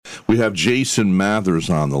We have Jason Mathers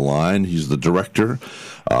on the line. He's the Director,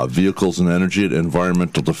 Vehicles and Energy at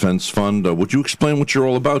Environmental Defense Fund. Would you explain what you're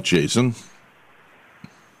all about, Jason?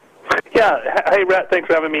 Yeah. Hey, Rhett, thanks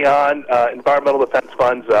for having me on. Environmental Defense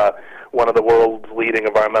Fund's one of the world's leading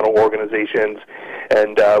environmental organizations,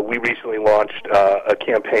 and we recently launched a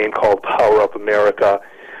campaign called Power Up America,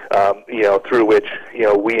 through which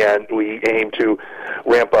we aim to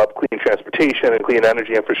ramp up clean transportation and clean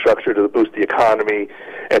energy infrastructure to boost the economy.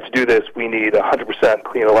 And to do this, we need 100%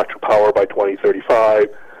 clean electric power by 2035,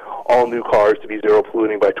 all new cars to be zero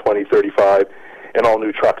polluting by 2035, and all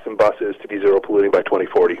new trucks and buses to be zero polluting by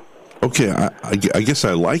 2040. Okay, I guess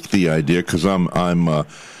I like the idea because I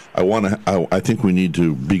think we need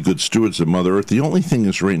to be good stewards of Mother Earth. The only thing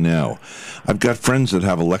is right now, I've got friends that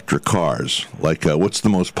have electric cars. Like, what's the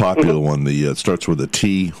most popular one? It starts with a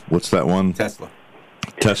T. What's that one?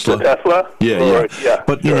 Tesla. The Tesla? Yeah.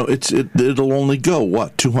 But, it'll only go,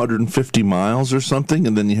 250 miles or something?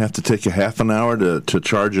 And then you have to take a half an hour to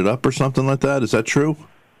charge it up or something like that? Is that true?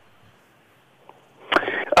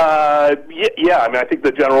 Yeah. I think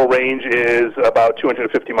the general range is about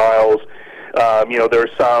 250 miles. There are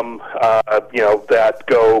some, that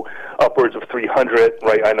go upwards of 300,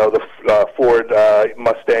 right? I know the Ford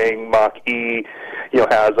Mustang Mach-E,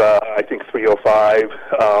 has, 305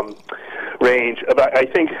 range. But I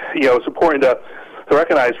think, it's important to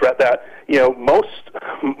recognize, Rhett, that, most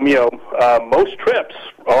trips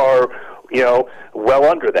are, well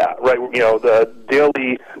under that, right? The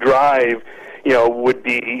daily drive, would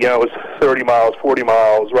be, 30 miles, 40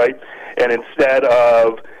 miles, right? And instead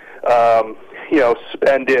of,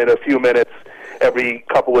 spending a few minutes every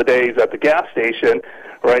couple of days at the gas station,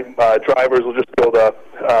 right? Drivers will just be able to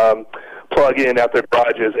plug in at their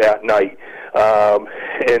garages at night.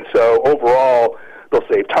 And so overall, they'll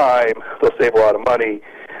save time, they'll save a lot of money.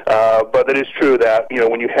 But it is true that,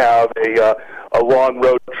 when you have a long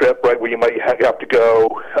road trip, right, where you might have to go,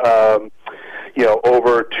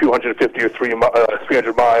 over 250 or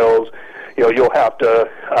 300 miles, you'll have to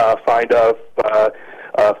find a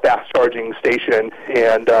fast charging station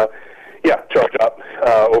and charge up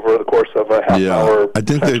over the course of a half hour. I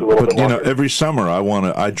think every summer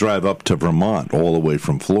I drive up to Vermont all the way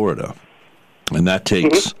from Florida, and that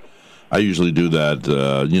takes I usually do that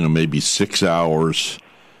maybe 6 to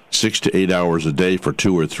 8 hours a day for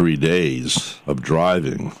 2 or 3 days of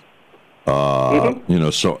driving.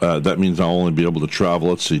 So that means I'll only be able to travel,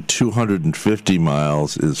 let's see, 250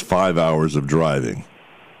 miles is 5 hours of driving.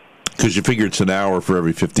 Because you figure it's an hour for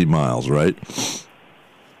every 50 miles, right?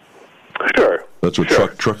 Sure. That's what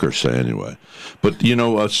truckers say anyway. But,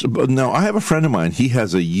 now I have a friend of mine. He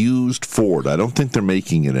has a used Ford. I don't think they're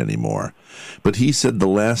making it anymore. But he said the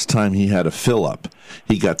last time he had a fill-up,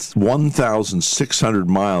 he got 1,600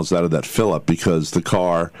 miles out of that fill-up because the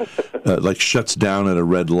car, shuts down at a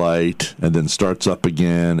red light and then starts up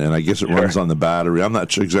again, and I guess it runs on the battery. I'm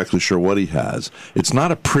not exactly sure what he has. It's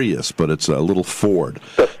not a Prius, but it's a little Ford.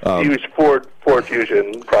 Huge Ford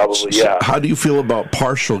Fusion, probably, yeah. How do you feel about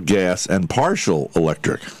partial gas and partial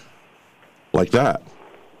electric like that?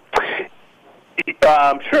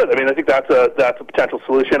 Sure. I think that's a potential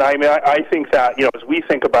solution. I think that as we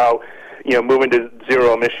think about moving to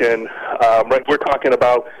zero emission, right, we're talking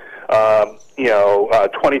about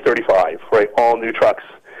 2035, right? All new trucks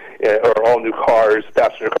or all new cars,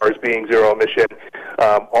 passenger cars being zero emission,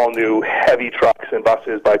 all new heavy trucks and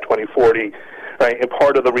buses by 2040. Right? And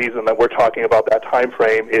part of the reason that we're talking about that time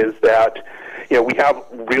frame is that we have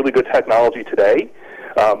really good technology today,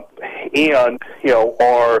 and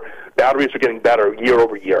our batteries are getting better year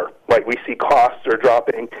over year. Right? We see costs are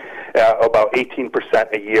dropping about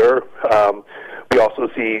 18% a year. We also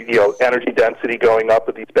see energy density going up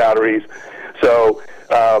with these batteries. So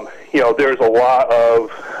there's a lot of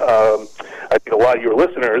I think a lot of your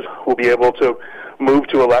listeners will be able to move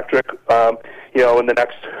to electric. In the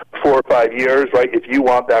next 4 or 5 years, right? If you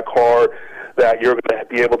want that car that you're going to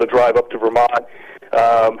be able to drive up to Vermont,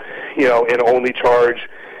 and only charge,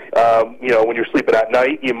 when you're sleeping at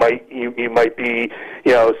night, you might be,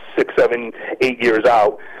 6, 7, 8 years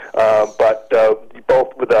out. But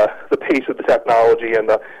both with the pace of the technology and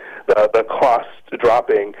the cost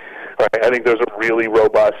dropping, right? I think there's a really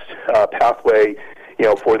robust pathway,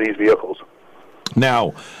 for these vehicles.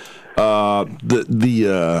 Now,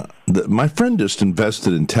 my friend just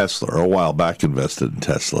invested in Tesla, or a while back invested in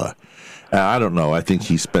Tesla. I don't know. I think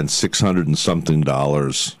he spent $600 and something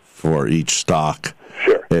for each stock.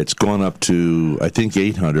 Sure. It's gone up to, I think,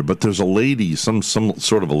 $800. But there's a lady, some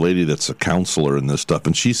sort of a lady that's a counselor in this stuff,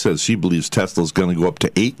 and she says she believes Tesla's going to go up to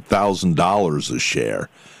 $8,000 a share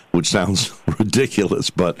which sounds ridiculous,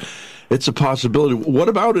 but it's a possibility. What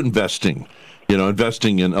about investing?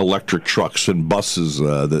 Investing in electric trucks and buses.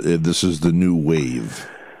 This is the new wave.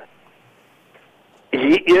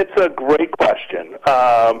 It's a great question.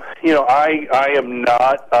 I am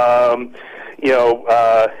not,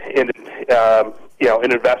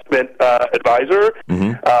 an investment advisor.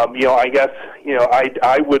 Mm-hmm. I guess,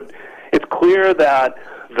 I would. It's clear that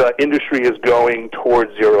the industry is going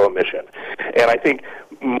towards zero emission, and I think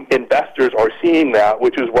investors are seeing that,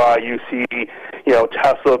 which is why you see,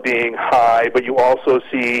 Tesla being high, but you also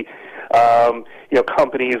see,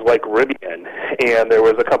 companies like Rivian, and there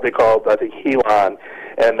was a company called, I think, Elon,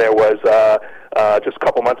 and there was just a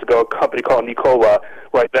couple months ago a company called Nikola,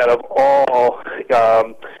 right, that have all,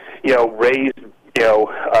 raised,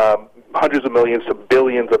 hundreds of millions to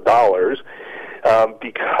billions of dollars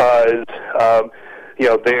because,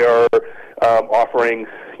 they are offering,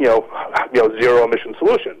 zero emission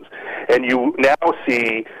solutions. And you now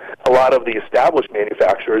see a lot of the established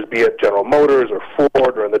manufacturers, be it General Motors or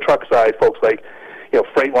Ford or on the truck side, folks like,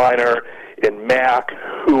 Freightliner and Mack,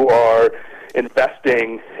 who are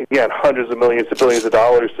investing, again, hundreds of millions to billions of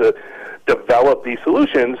dollars to develop these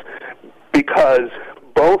solutions because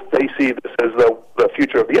both they see this as the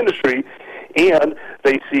future of the industry, and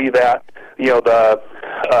they see that the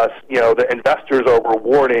investors are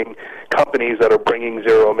rewarding companies that are bringing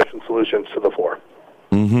zero emission solutions to the fore.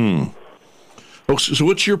 Mm-hmm. Oh, so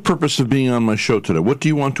what's your purpose of being on my show today? What do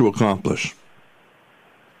you want to accomplish?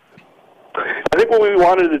 I think what we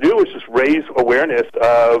wanted to do was just raise awareness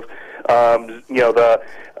of the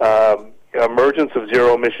emergence of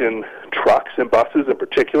zero emission trucks and buses in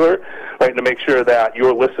particular, right, to make sure that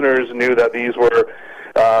your listeners knew that these were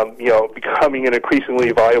becoming an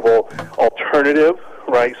increasingly viable alternative,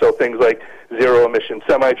 right? So things like zero-emission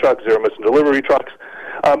semi-trucks, zero-emission delivery trucks,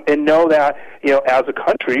 and know that, as a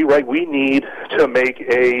country, right, we need to make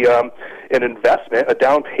an investment, a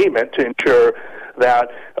down payment to ensure that,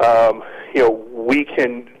 we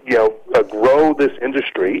can, grow this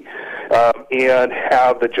industry and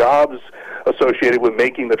have the jobs associated with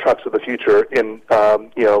making the trucks of the future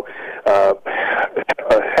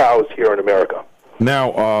housed here in America.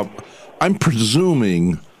 Now, I'm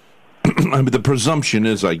presuming, the presumption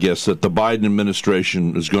is, I guess, that the Biden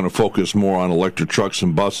administration is going to focus more on electric trucks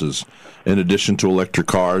and buses in addition to electric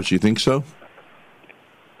cars. You think so?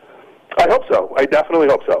 I hope so. I definitely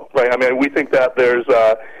hope so. Right? I mean, we think that there's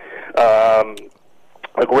a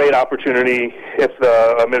great opportunity if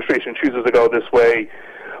the administration chooses to go this way,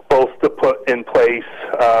 both to put in place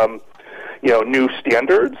new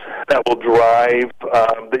standards that will drive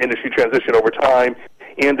the industry transition over time,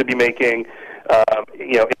 and to be making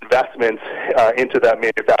investments into that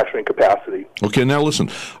manufacturing capacity. Okay, now listen,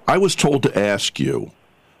 I was told to ask you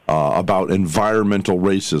about environmental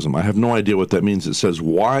racism. I have no idea what that means. It says,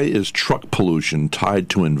 why is truck pollution tied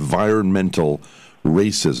to environmental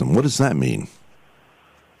racism? What does that mean?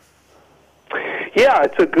 Yeah,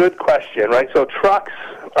 it's a good question, right? So trucks,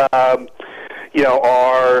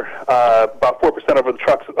 are about 4% of the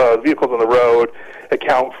trucks, vehicles on the road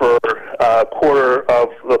account for a quarter of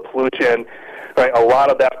the pollution. Right, a lot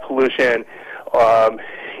of that pollution, are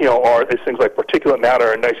things like particulate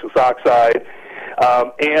matter and nitrous oxide,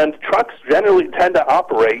 and trucks generally tend to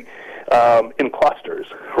operate in clusters,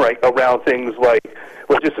 right, around things like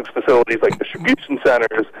logistics facilities, like distribution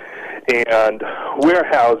centers and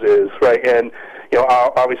warehouses, right, and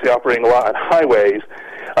obviously operating a lot on highways.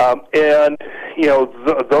 And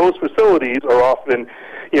those facilities are often,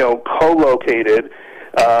 co-located,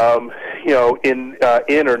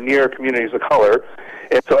 in or near communities of color.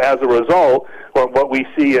 And so as a result, what we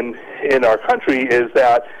see in our country is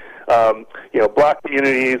that, black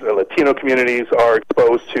communities and Latino communities are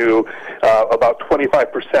exposed to about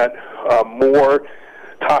 25% more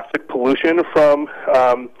toxic pollution from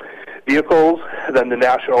vehicles than the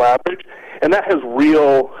national average. And that has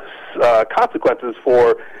real consequences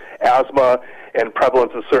for asthma and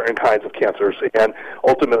prevalence of certain kinds of cancers, and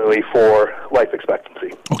ultimately for life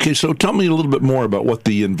expectancy. Okay, so tell me a little bit more about what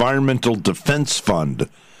the Environmental Defense Fund.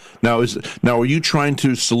 Now, are you trying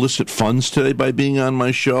to solicit funds today by being on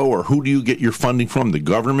my show, or who do you get your funding from? The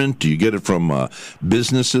government? Do you get it from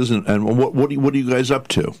businesses? And what are you guys up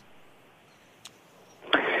to?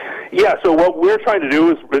 Yeah, so what we're trying to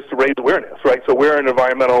do is to raise awareness, right? So we're an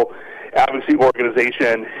environmental advocacy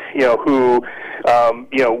organization, who,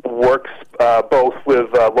 works both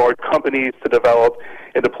with large companies to develop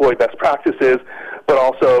and deploy best practices, but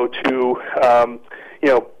also to,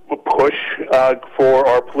 push for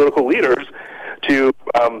our political leaders to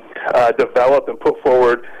develop and put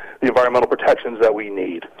forward the environmental protections that we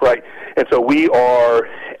need, right? And so we are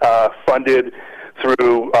funded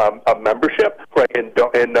through a membership, right, and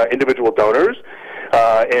individual donors.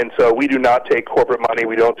 And so we do not take corporate money.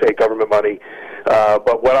 We don't take government money.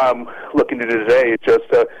 But what I'm looking to do today is just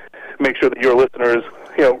to make sure that your listeners,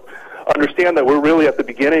 understand that we're really at the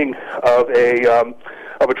beginning of a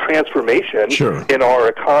transformation Sure. in our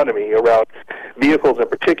economy around vehicles in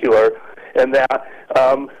particular, and that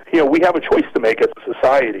we have a choice to make as a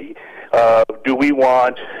society. Do we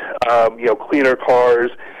want cleaner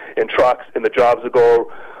cars and trucks and the jobs that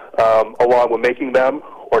go along with making them,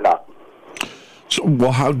 or not? So,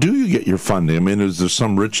 well, how do you get your funding? I mean, is there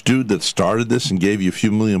some rich dude that started this and gave you a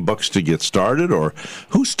few $1,000,000 to get started, or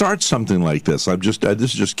who starts something like this? This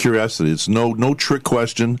is just curiosity. It's no trick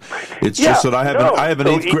question. It's just that I have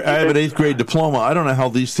an eighth grade diploma. I don't know how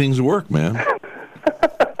these things work, man.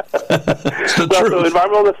 It's the truth. So,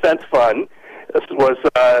 Environmental Defense Fund was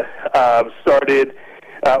started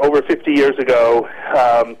over 50 years ago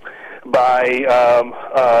by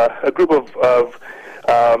a group of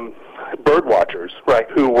bird watchers, right,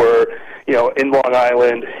 who were, in Long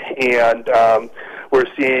Island, and we're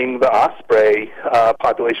seeing the osprey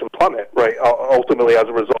population plummet, right, ultimately as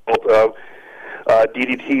a result of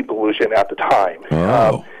DDT pollution at the time.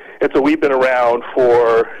 Oh. And so we've been around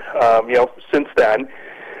for, since then,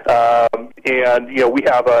 and, we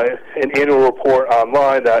have an annual report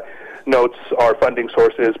online that notes our funding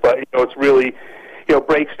sources, but, it's really,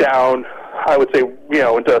 breaks down, I would say,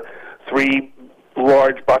 into three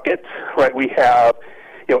large buckets, right? We have,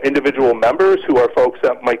 individual members who are folks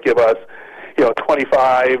that might give us,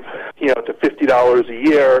 $25, to $50 a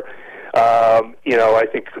year. I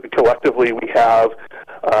think collectively we have,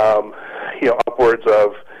 upwards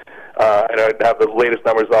of, I don't have the latest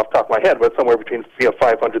numbers off the top of my head, but somewhere between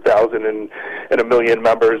 500,000 and 1 million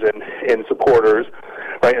members and supporters,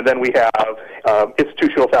 right? And then we have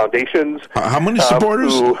institutional foundations. How many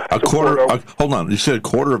supporters? A quarter. Hold on, you said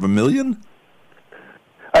 250,000?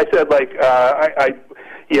 I said like like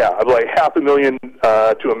 500,000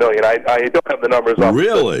 to 1 million. I don't have the numbers off.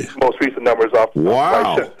 Really? The most recent numbers off.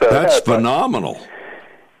 Wow, that's phenomenal.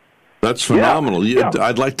 That's phenomenal. Yeah.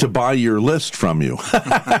 I'd like to buy your list from you.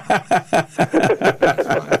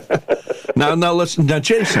 Now listen. Now,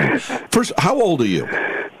 Jason, first, how old are you?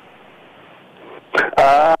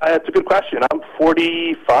 That's a good question. I'm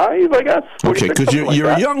 45, I guess. Okay, because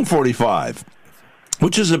you're a young 45.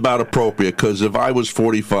 Which is about appropriate, because if I was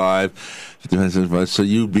 45, so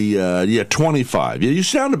you'd be 25. Yeah, you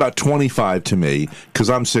sound about 25 to me, because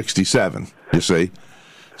I'm 67. You see,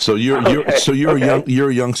 so you're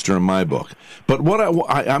a youngster in my book. But what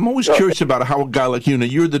I'm always curious about how a guy like you. Now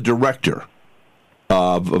you're the director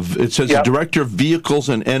of it says the director of vehicles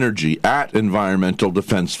and energy at Environmental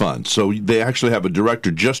Defense Fund. So they actually have a director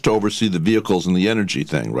just to oversee the vehicles and the energy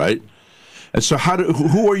thing, right? And so,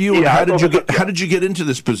 who are you, and how did you get into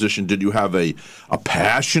this position? Did you have a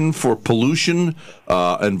passion for pollution,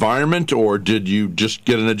 environment, or did you just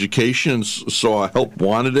get an education and saw help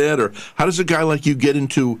wanted it, or how does a guy like you get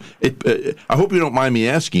into it? I hope you don't mind me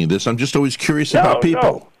asking you this. I'm just always curious about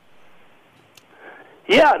people. No.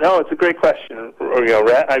 Yeah, no, it's a great question,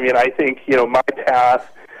 Rhett. I mean, I think my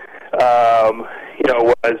path, was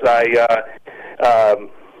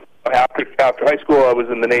After high school, I was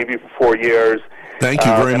in the Navy for 4 years. Thank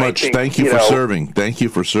you very much. Thank you for serving. Thank you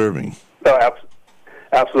for serving. No,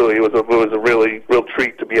 absolutely. It was a real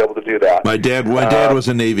treat to be able to do that. My dad was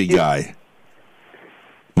a Navy guy.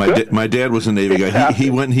 My dad was a Navy guy. He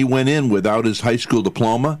went in without his high school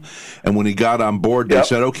diploma, and when he got on board, they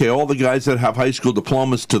said, "Okay, all the guys that have high school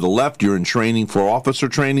diplomas to the left, you're in training for officer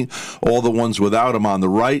training. All the ones without them on the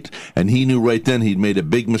right." And he knew right then he'd made a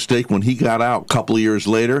big mistake. When he got out a couple of years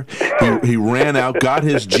later, he ran out, got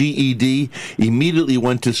his GED, immediately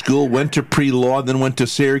went to school, went to pre-law, then went to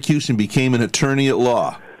Syracuse and became an attorney at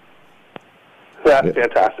law. That's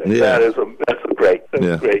fantastic. Yeah. That's great.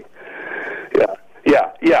 That's great.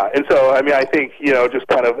 Yeah. And so, I mean, I think, just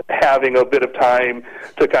kind of having a bit of time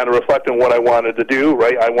to kind of reflect on what I wanted to do,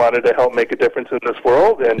 right? I wanted to help make a difference in this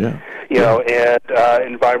world, and, and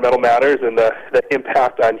environmental matters and the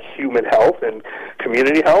impact on human health and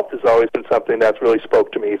community health has always been something that's really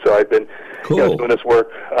spoke to me. So I've been doing this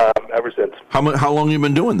work ever since. How long have you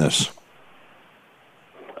been doing this?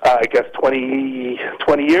 I guess 20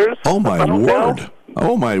 years. Oh, my word. Now.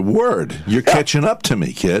 Oh, my word. You're catching up to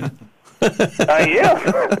me, kid. Yeah.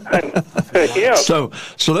 So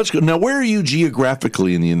that's good. Now, where are you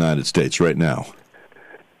geographically in the United States right now?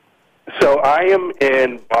 So I am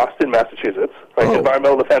in Boston, Massachusetts. Right? Oh.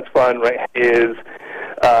 Environmental Defense Fund, right, is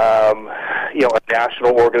a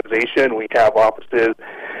national organization. We have offices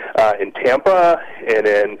in Tampa and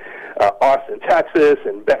in Austin, Texas,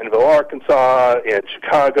 and Bentonville, Arkansas, and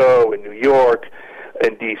Chicago, and New York,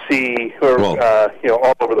 and D.C., or all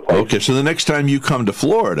over the place. Okay, so the next time you come to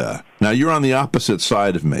Florida, now you're on the opposite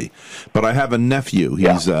side of me, but I have a nephew.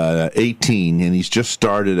 He's 18, and he's just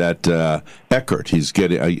started at Eckerd. He's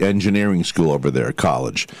getting an engineering school over there at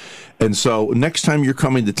college. And so next time you're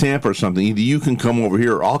coming to Tampa or something, either you can come over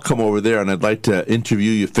here or I'll come over there, and I'd like to interview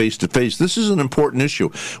you face-to-face. This is an important issue.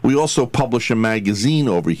 We also publish a magazine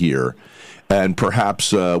over here, and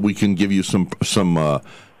perhaps we can give you some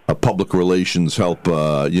public relations help,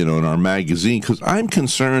 in our magazine, because I'm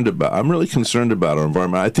really concerned about our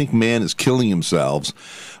environment. I think man is killing themselves.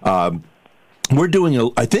 I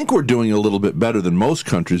think we're doing a little bit better than most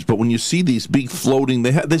countries, but when you see these big floating,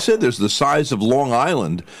 they said there's the size of Long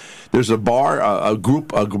Island. There's a bar, a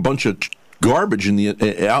bunch of garbage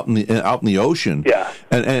out in the ocean. Yeah.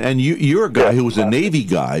 And you're a guy who was a Navy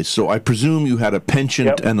guy, so I presume you had a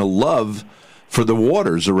penchant and a love for the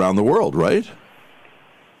waters around the world, right?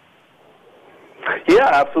 Yeah,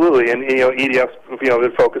 absolutely. And EDF's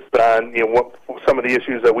been focused on what some of the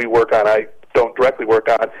issues that we work on. I don't directly work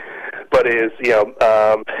on, but is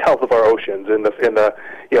health of our oceans and the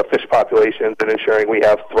fish populations, and ensuring we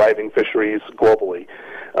have thriving fisheries globally.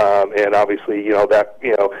 And obviously,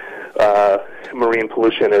 marine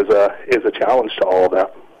pollution is a challenge to all of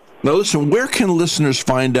that. Now, listen, where can listeners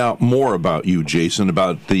find out more about you, Jason,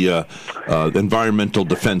 about the Environmental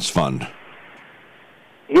Defense Fund?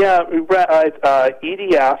 Yeah,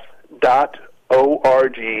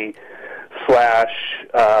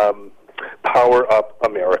 edf.org/Power Up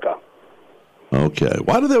America. Okay.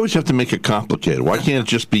 Why do they always have to make it complicated? Why can't it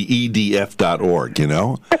just be edf.org,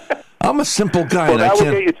 I'm a simple guy. Well, that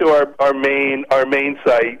will get you to our main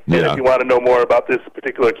site, and if you want to know more about this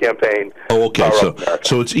particular campaign. Oh, okay.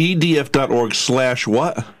 So it's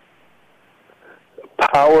edf.org/what?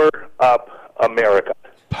 Power Up America.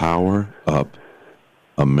 Power Up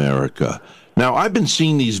America. Now, I've been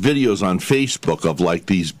seeing these videos on Facebook of like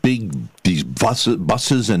these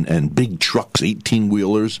buses and big trucks,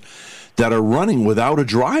 18-wheelers, that are running without a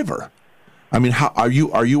driver. I mean, how are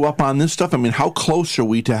you up on this stuff? I mean, how close are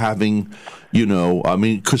we to having,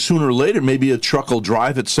 because sooner or later maybe a truck will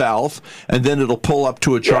drive itself and then it'll pull up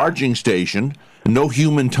to a charging station. No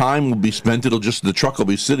human time will be spent. The truck will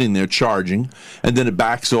be sitting there charging, and then it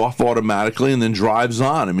backs off automatically and then drives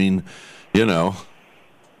on. I mean,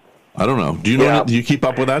 I don't know. Do you know? Do you keep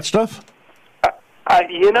up with that stuff?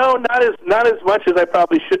 Not as much as I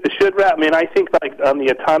probably should. I mean, I think on the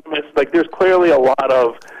autonomous, there's clearly a lot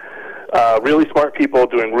of really smart people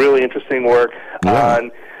doing really interesting work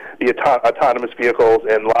on the autonomous vehicles,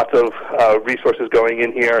 and lots of resources going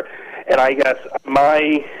in here. And I guess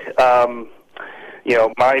my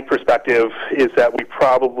perspective is that we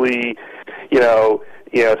probably,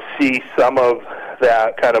 see some of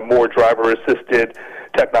that kind of more driver-assisted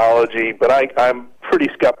technology, but I'm pretty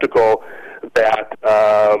skeptical that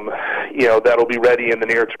that'll be ready in the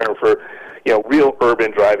near term for real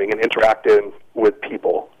urban driving and interacting with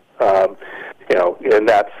people. And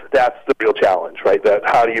that's the real challenge, right? That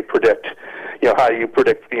how do you predict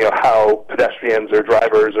how pedestrians or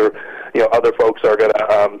drivers or other folks are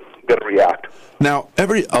gonna react? Now, a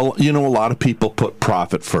lot of people put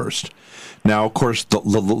profit first. Now, of course, the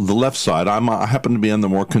left side, I happen to be on the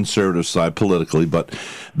more conservative side politically, but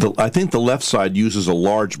I think the left side uses a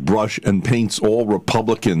large brush and paints all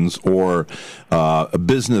Republicans or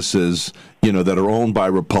businesses, that are owned by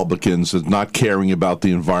Republicans as not caring about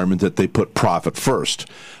the environment, that they put profit first.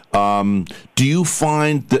 Do you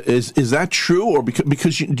find is that true, or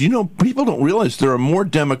because people don't realize there are more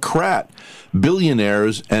Democrat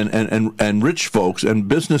billionaires and rich folks and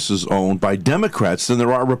businesses owned by Democrats than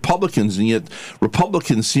there are Republicans, and yet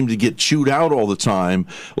Republicans seem to get chewed out all the time,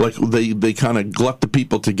 like they kind of glut the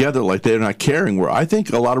people together, like they're not caring. Where I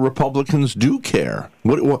think a lot of Republicans do care.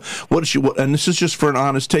 And this is just for an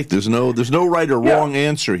honest take. There's no right or wrong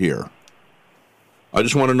answer here. I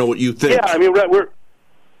just want to know what you think. Yeah, I mean we're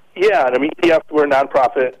a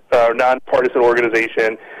nonprofit, nonpartisan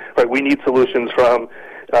organization. Right, we need solutions from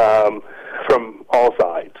all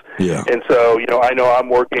sides. Yeah. And so, I know I'm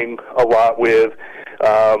working a lot with,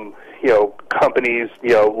 companies,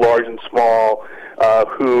 large and small,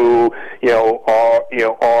 who,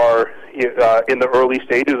 are in the early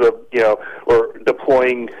stages of, or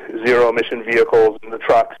deploying zero emission vehicles in the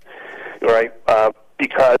trucks, right?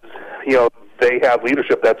 Because, they have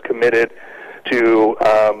leadership that's committed to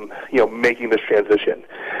making this transition.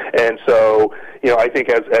 And so, I think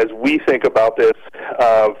as we think about this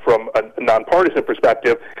from a nonpartisan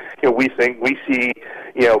perspective, we see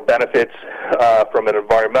benefits from an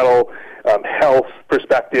environmental health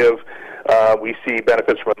perspective. We see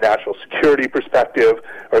benefits from a national security perspective,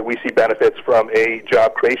 or we see benefits from a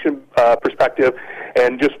job creation perspective,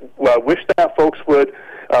 and just wish that folks would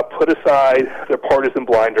put aside their partisan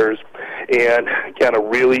blinders and kind of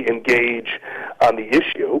really engage on the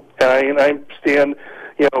issue. And I stand,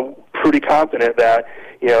 pretty confident that,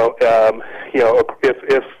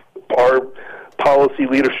 if our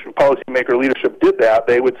policymaker leadership did that,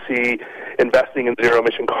 they would see investing in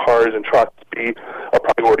zero-emission cars and trucks be a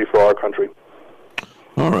priority for our country.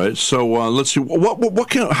 All right. So let's see.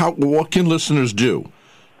 What can listeners do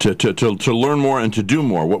to learn more and to do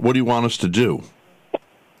more? What do you want us to do?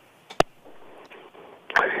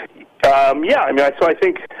 So I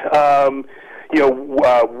think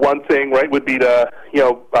one thing, right, would be to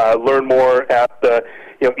learn more at the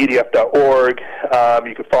EDF.org.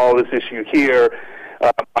 You can follow this issue here.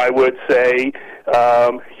 I would say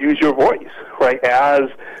use your voice, right, as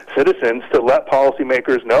citizens, to let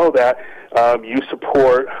policymakers know that you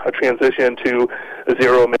support a transition to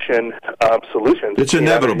zero-emission solutions. It's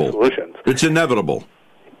inevitable. Solutions. It's inevitable.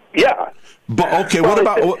 Yeah. But okay, what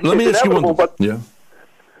about? Let me ask you one. Yeah.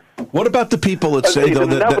 What about the people that say though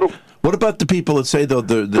that what about the people that say though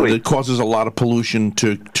that it causes a lot of pollution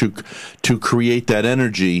to create that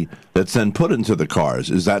energy that's then put into the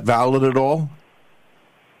cars? Is that valid at all?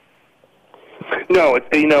 No,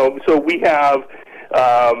 so we have,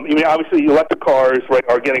 obviously electric cars, right,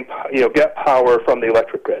 are getting, get power from the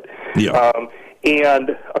electric grid. Yeah.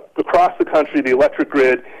 And across the country, the electric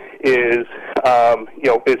grid is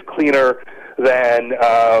cleaner than,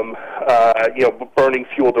 burning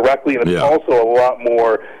fuel directly, and it's also a lot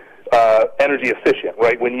more energy efficient,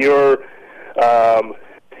 right? When you're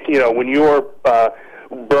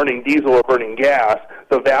burning diesel or burning gas,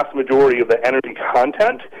 the vast majority of the energy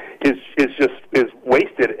content is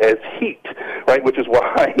wasted as heat, right? Which is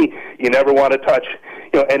why you never want to touch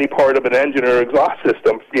any part of an engine or exhaust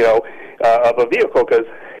system of a vehicle, because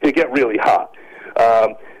it get really hot.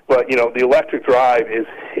 But the electric drive is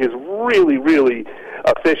really, really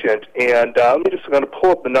efficient. And I'm just going to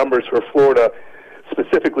pull up the numbers for Florida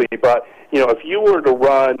specifically, but if you were to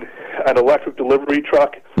run an electric delivery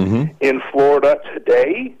truck in Florida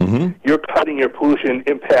today, you're cutting your pollution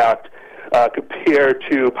impact compared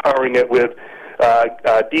to powering it with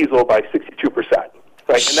diesel by 62%.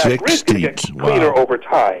 Right? And that grid can get cleaner over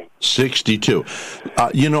time. 62.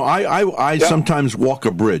 I sometimes walk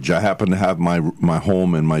a bridge. I happen to have my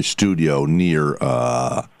home and my studio near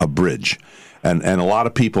a bridge, and a lot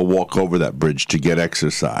of people walk over that bridge to get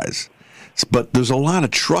exercise. But there's a lot of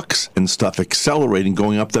trucks and stuff accelerating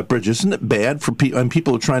going up that bridge. Isn't it bad for people? And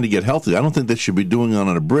people are trying to get healthy. I don't think they should be doing it on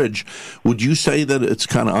a bridge. Would you say that it's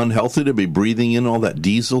kind of unhealthy to be breathing in all that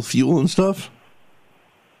diesel fuel and stuff?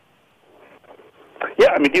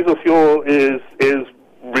 Yeah, diesel fuel is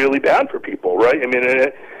really bad for people, right?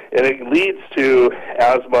 It leads to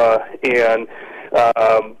asthma and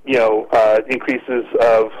increases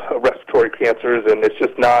of respiratory cancers, and it's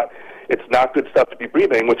just not. It's not good stuff to be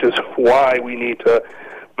breathing, which is why we need to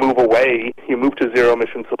move away. You move to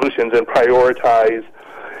zero-emission solutions and prioritize,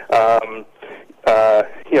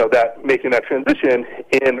 making that transition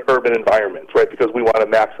in urban environments, right? Because we want to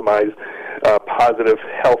maximize positive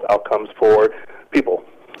health outcomes for people.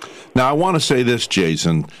 Now, I want to say this,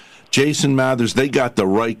 Jason. Jason Mathers, they got the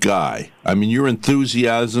right guy. Your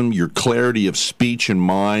enthusiasm, your clarity of speech and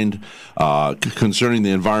mind concerning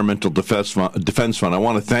the Environmental Defense Fund. I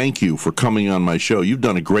want to thank you for coming on my show. You've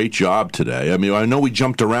done a great job today. I know we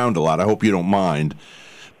jumped around a lot. I hope you don't mind.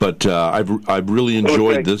 But I've really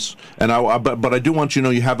enjoyed this. And but I do want you to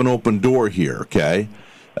know you have an open door here, okay?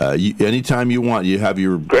 Anytime you want, you have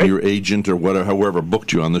your agent or whatever, however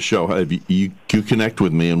booked you on the show. You connect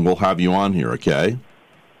with me, and we'll have you on here, okay?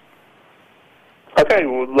 Okay,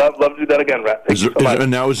 we'd love to do that again, Rhett. Thank you so much.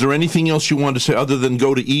 Now, is there anything else you want to say other than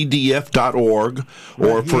go to edf.org? He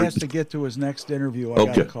has to get to his next interview. I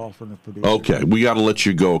got a call from the producer. Okay, we got to let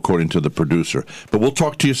you go according to the producer. But we'll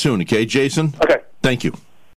talk to you soon, okay, Jason? Okay. Thank you.